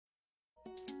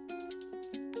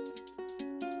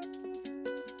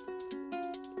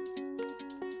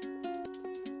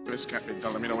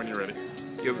Let me know when you're ready.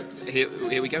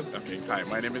 Here we go. Okay, hi,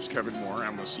 my name is Kevin Moore.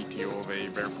 I'm the CTO of a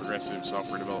very progressive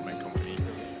software development company.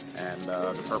 And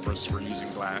the purpose for using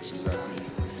Glass is that we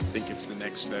think it's the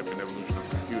next step in the evolution of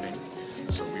computing.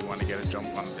 So we want to get a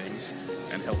jump on things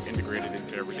and help integrate it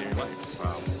into everyday life.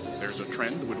 There's a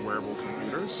trend with wearable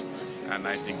computers, and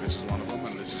I think this is one of them,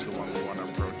 and this is the one we want to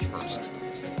approach first.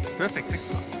 Perfect, thanks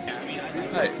a lot.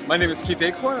 Hi, my name is Keith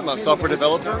Acorn. I'm a software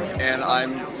developer, and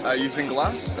I'm using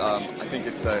Glass. I think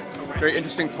it's a very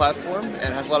interesting platform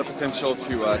and has a lot of potential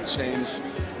to change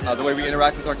the way we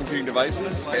interact with our computing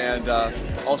devices, and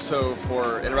also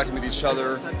for interacting with each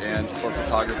other and for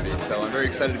photography. So I'm very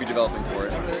excited to be developing for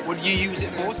it. What do you use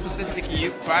it for specifically?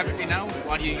 You privately now?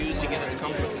 Why are you using it at the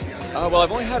conference? Well,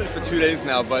 I've only had it for 2 days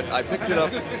now, but I picked it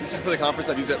up just for the conference.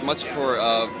 I've used it much for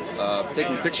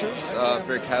taking pictures,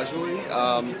 very casually.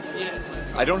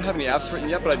 I don't have any apps written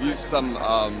yet, but I've used some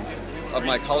of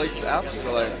my colleagues' apps.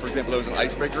 So, like, for example, there was an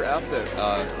icebreaker app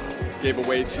that gave a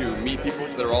way to meet people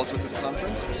that are also at this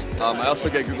conference. I also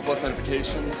get Google Plus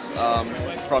notifications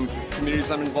from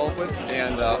communities I'm involved with,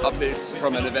 and updates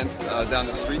from an event down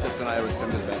the street that's an IO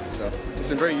Extended event. So it's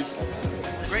been very useful.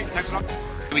 Great, thanks a lot.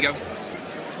 Here we go.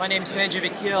 My name is Sanjay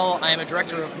Vakil. I am a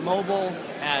director of mobile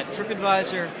at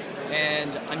TripAdvisor,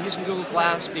 and I'm using Google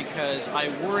Glass because I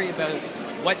worry about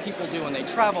what people do when they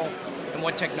travel and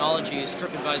what technologies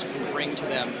TripAdvisor can bring to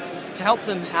them to help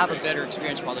them have a better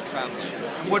experience while they're traveling.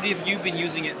 What have you been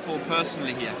using it for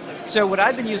personally here? So what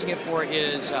I've been using it for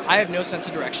is I have no sense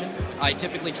of direction. I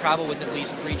typically travel with at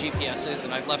least 3 GPSs,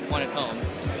 and I've left one at home.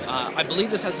 I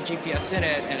believe this has a GPS in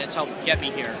it, and it's helped get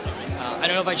me here. I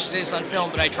don't know if I should say this on film,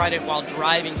 but I tried it while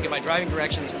driving to get my driving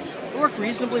directions. It worked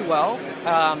reasonably well,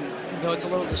 though it's a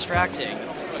little distracting.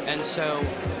 And so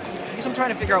I guess I'm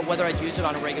trying to figure out whether I'd use it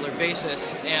on a regular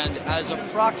basis, and as a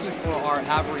proxy for our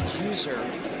average user,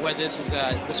 whether this is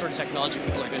the sort of technology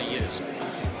people are going to use.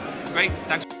 Great,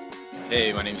 thanks.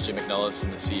 Hey, my name is Jim McNellis.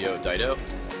 I'm the CEO of Dido,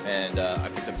 and I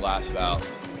picked up Glass about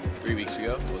 3 weeks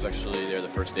ago. I was actually there the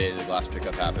first day the Glass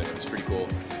pickup happened. It was pretty cool.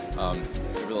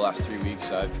 Over the last 3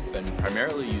 weeks, I've been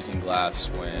primarily using Glass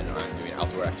when I'm doing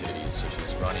outdoor activities such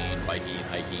as running, biking,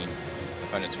 hiking. I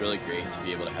find it's really great to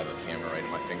be able to have a camera right at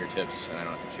my fingertips, and I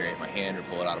don't have to carry it in my hand or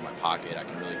pull it out of my pocket. I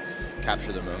can really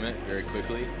capture the moment very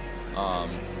quickly.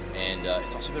 And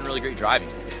it's also been really great driving.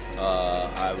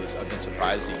 I've been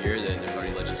surprised to hear that there's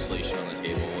already legislation on the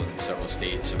table in several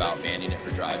states about banning it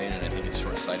for driving, and I think it's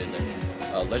short-sighted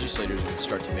that legislators would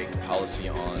start to make policy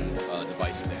on a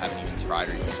device that they haven't even tried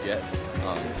or used yet.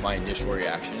 My initial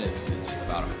reaction is it's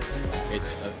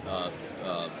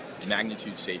a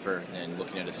magnitude safer than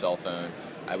looking at a cell phone.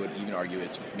 I would even argue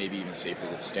it's maybe even safer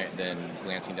than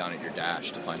glancing down at your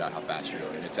dash to find out how fast you're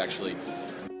going. It's actually.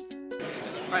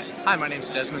 Hi, my name is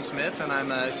Desmond Smith, and I'm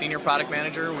a Senior Product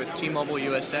Manager with T-Mobile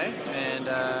USA, and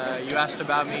you asked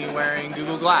about me wearing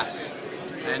Google Glass.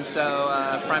 And so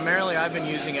primarily I've been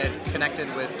using it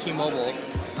connected with T-Mobile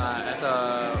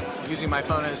using my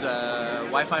phone as a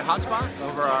Wi-Fi hotspot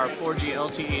over our 4G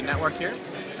LTE network here,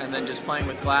 and then just playing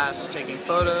with Glass, taking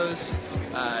photos,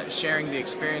 sharing the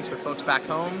experience with folks back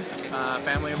home,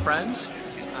 family and friends.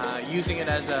 Using it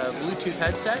as a Bluetooth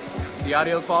headset. The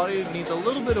audio quality needs a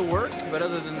little bit of work, but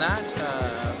other than that,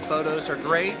 photos are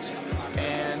great,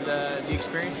 and the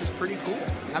experience is pretty cool.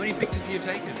 How many pictures have you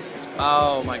taken?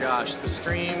 Oh my gosh, the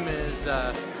stream is,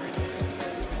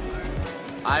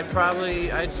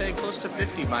 I'd say close to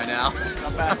 50 by now.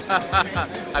 Not bad.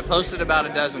 I posted about a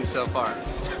dozen so far.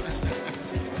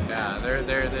 Yeah,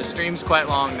 the stream's quite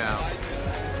long now.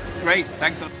 Great,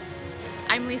 thanks a lot.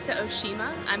 I'm Lisa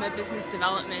Oshima. I'm a business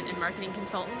development and marketing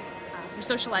consultant for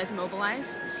Socialize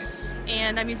Mobilize.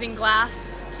 And I'm using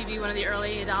Glass to be one of the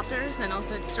early adopters and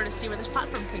also to sort of see where this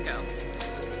platform can go.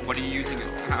 What are you using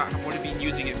it? What have you been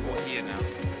using it for here now?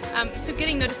 So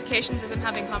getting notifications as I'm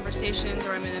having conversations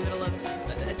or I'm in the middle of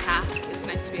a task. It's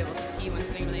nice to be able to see when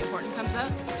something really important comes up.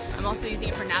 I'm also using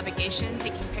it for navigation,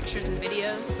 taking pictures and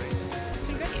videos. It's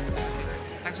been great.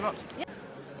 Thanks a lot. Yeah.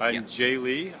 I'm Jay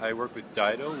Lee. I work with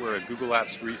Dido. We're a Google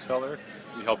Apps reseller.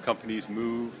 We help companies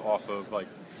move off of like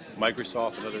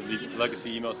Microsoft and other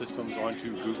legacy email systems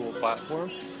onto Google platform.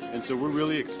 And so we're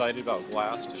really excited about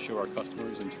Glass to show our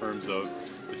customers in terms of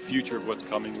the future of what's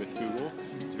coming with Google.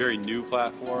 It's a very new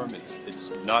platform. It's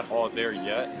not all there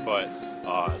yet, but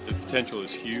the potential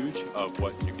is huge of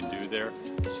what you can do there.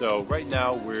 So right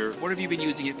now What have you been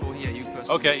using it for here, you personally?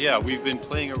 Okay, yeah, we've been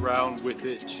playing around with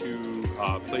it to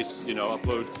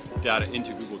upload data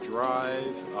into Google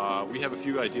Drive. We have a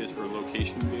few ideas for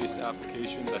location-based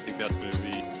applications. I think that's going to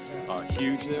be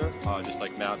huge there, just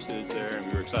like Maps is there, and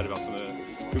we were excited about some of the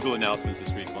Google announcements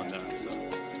this week on that. So.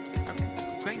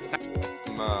 Great.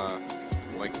 I'm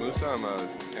Mike Musa. I'm an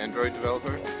Android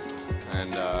developer,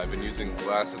 and I've been using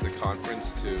Glass at the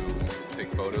conference to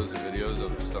take photos and videos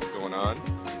of stuff going on.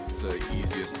 It's the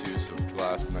easiest use of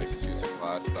Glass, nicest use of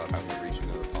Glass without having to reach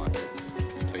into the pocket.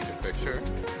 You take a picture,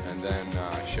 and then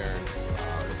sharing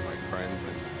with my friends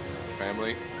and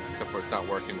family. Except for it's not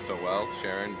working so well,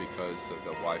 sharing, because of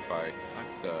the Wi-Fi,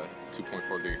 the 2.4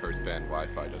 gigahertz band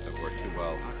Wi-Fi doesn't work too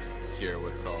well here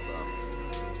with all the,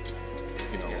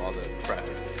 all the prep.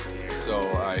 So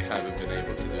I haven't been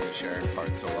able to do the sharing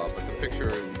part so well, but the picture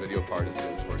and video part is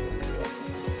working pretty well.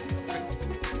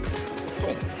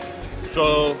 Cool.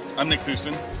 So I'm Nick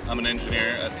Thusen. I'm an engineer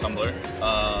at Tumblr,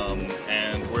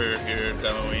 and we're here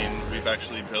demoing. We've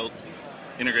actually built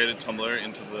integrated Tumblr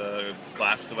into the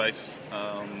Glass device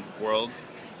world,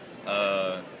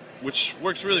 which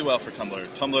works really well for Tumblr.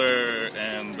 Tumblr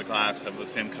and the Glass have the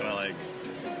same kind of like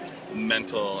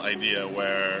mental idea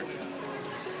where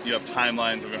you have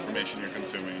timelines of information you're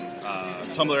consuming.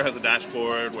 Tumblr has a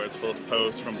dashboard where it's full of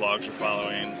posts from blogs you're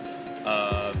following.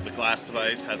 The Glass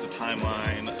device has a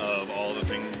timeline of all the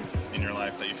things in your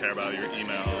life that you care about, your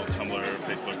email, Tumblr,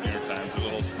 Facebook, New York Times, there's a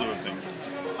whole slew of things.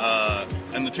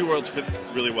 And the two worlds fit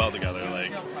really well together.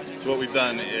 So what we've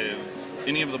done is,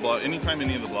 anytime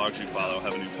any of the blogs you follow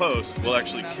have a new post, we'll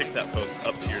actually kick that post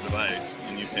up to your device,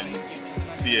 and you can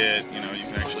see it. You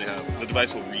can actually the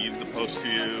device will read the post to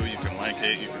you. You can like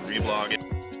it. You can reblog it.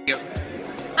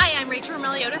 Hi, I'm Rachel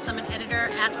Meliotis. I'm an editor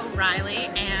at O'Reilly,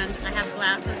 and I have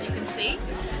Glass, as you can see.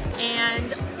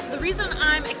 And the reason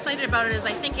I'm excited about it is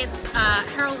I think it's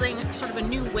heralding sort of a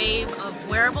new wave of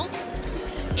wearables.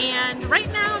 And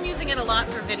right now I'm using it a lot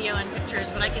for video and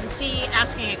pictures, but I can see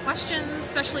asking it questions,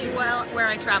 especially where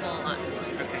I travel a lot.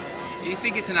 Okay. Do you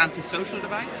think it's an antisocial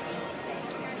device?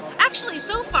 Actually,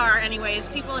 so far anyways,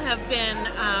 people have been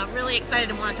really excited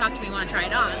and want to talk to me, want to try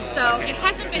it on. So It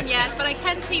hasn't been yet, but I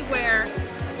can see where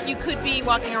you could be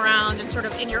walking around and sort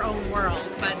of in your own world,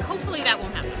 but hopefully that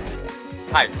won't happen.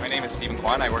 Hi, my name is Stephen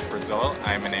Kwan. I work for Zillow.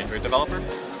 I'm an Android developer.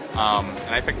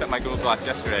 And I picked up my Google Glass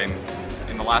yesterday, and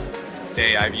in the last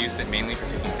day I've used it mainly for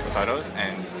taking photos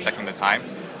and checking the time.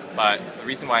 But the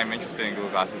reason why I'm interested in Google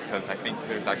Glass is because I think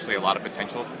there's actually a lot of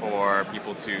potential for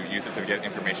people to use it to get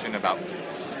information about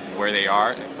where they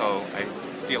are. So I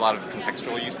see a lot of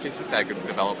contextual use cases that I could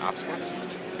develop apps for.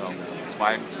 So that's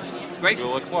why I'm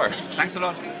Google Explorer. Thanks a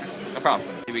lot. No problem.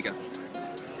 Here we go.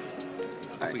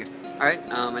 Alright,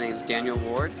 my name is Daniel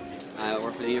Ward. I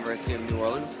work for the University of New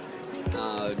Orleans,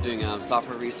 doing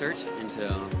software research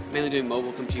into mainly doing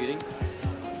mobile computing.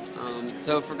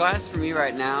 So for Glass for me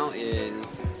right now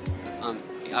is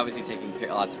obviously taking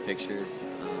lots of pictures.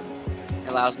 It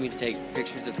allows me to take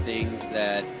pictures of things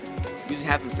that usually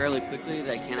happen fairly quickly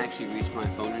that I can't actually reach my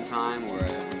phone in time or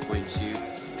a point and shoot.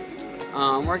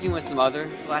 I'm working with some other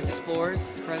Glass Explorers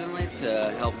presently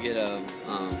to help get a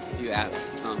few apps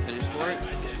finished for it.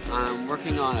 I'm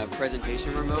working on a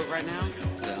presentation remote right now,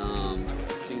 so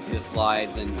you can see the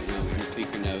slides and when you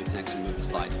speak your notes and actually move the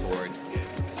slides forward.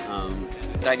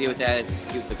 The idea with that is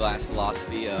to keep the Glass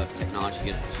philosophy of technology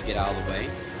should get out of the way,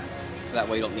 so that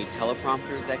way you don't need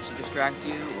teleprompters that actually distract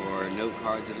you or note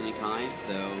cards of any kind.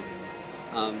 So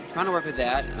trying to work with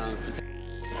that. I'm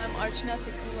Archana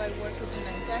Tikku. I work at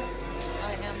Genentech.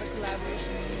 I am a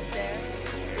collaboration lead there.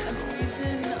 And the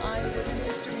reason I was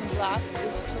interested in Glass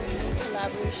is to make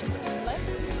collaboration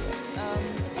seamless.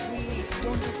 We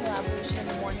don't do collaboration in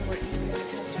the morning or evening. It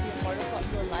has to be a part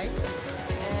of your life.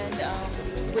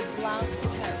 And with Glass,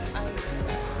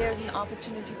 there's an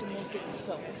opportunity to make it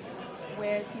so,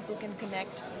 where people can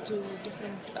connect to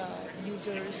different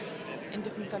users in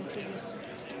different countries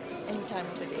any time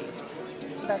of the day.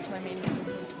 So that's my main reason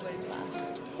for wearing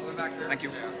Glass. Thank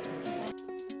you.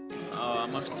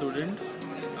 I'm a student.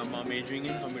 I'm majoring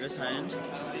in computer science.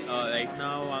 Right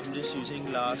now I'm just using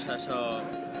Glass as a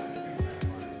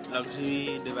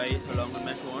luxury device along with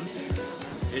my phone.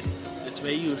 It's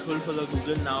very useful for the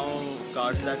Google Now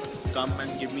cards that come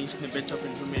and give me snippets of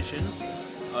information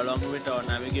along with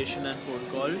navigation and phone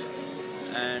calls,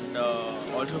 and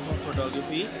also for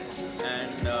photography.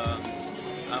 And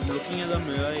I'm looking at the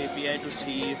Mirror API to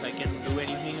see if I can do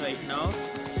anything right now,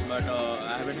 but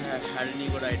I haven't had any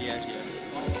good ideas yet.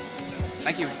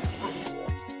 Thank you.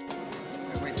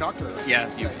 Can we talk? Or?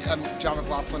 Yeah, you. I'm John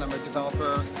McLaughlin. I'm a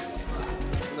developer.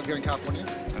 I live here in California.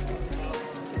 Okay.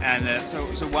 And so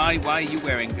why are you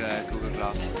wearing Google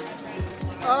Glass?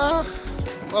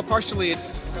 Well, partially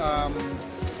it's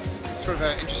sort of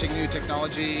an interesting new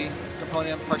technology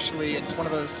component. Partially it's one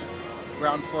of those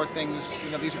ground floor things.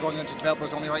 These are going into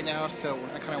developers only right now, so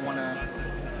I kind of want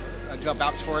to develop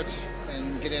apps for it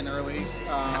and get in early.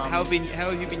 How have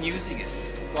you been using it?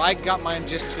 Well, I got mine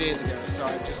just 2 days ago, so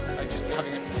I've just been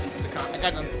having it since I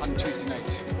got it on Tuesday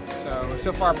night.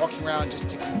 So far I'm walking around just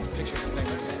taking pictures of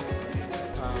things.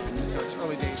 So it's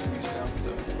early days for me still.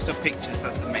 So pictures,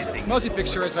 that's the main thing. Mostly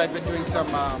pictures. I've been doing some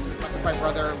with my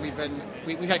brother. We've had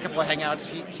a couple of hangouts.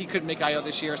 He couldn't make I/O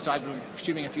this year, so I've been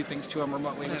shooting a few things to him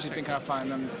remotely, which has been kind of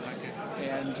fun.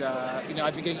 And you know,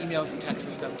 I've been getting emails and texts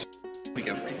and stuff too.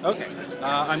 Okay,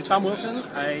 I'm Tom Wilson.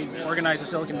 I organize the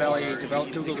Silicon Valley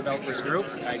Google Developers Group.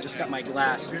 I just got my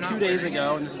glass 2 days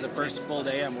ago, and this is the first full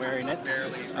day I'm wearing it.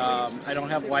 I don't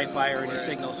have Wi-Fi or any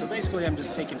signal, so basically I'm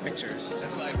just taking pictures.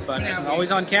 But as an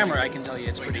always-on camera, I can tell you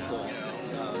it's pretty cool.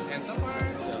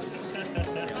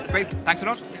 Great, thanks a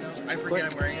lot. I forget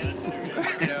I'm wearing it.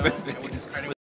 You know, which is kind of